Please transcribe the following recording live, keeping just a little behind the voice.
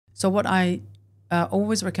So what I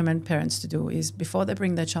always recommend parents to do is before they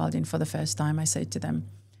bring their child in for the first time, I say to them,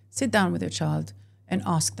 sit down with your child and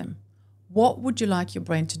ask them, what would you like your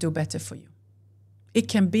brain to do better for you? It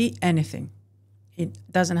can be anything. It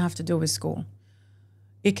doesn't have to do with school.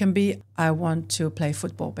 It can be, I want to play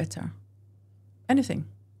football better. Anything.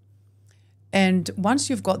 And once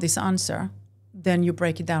you've got this answer, then you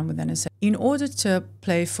break it down with them and say, in order to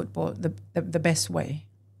play football the best way,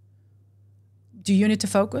 do you need to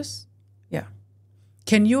focus? Yeah.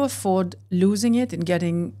 Can you afford losing it and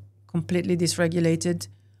getting completely dysregulated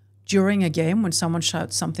during a game when someone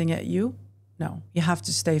shouts something at you? No. You have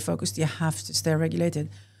to stay focused. You have to stay regulated.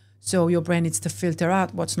 So your brain needs to filter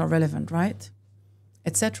out what's not relevant, right?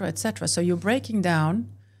 Etc., etc. So you're breaking down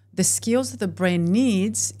the skills that the brain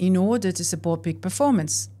needs in order to support peak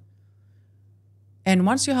performance. And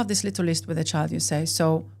once you have this little list with a child, you say,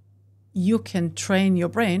 so you can train your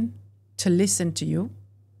brain to listen to you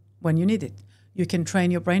when you need it. You can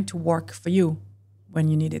train your brain to work for you when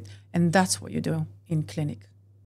you need it. And that's what you do in clinic.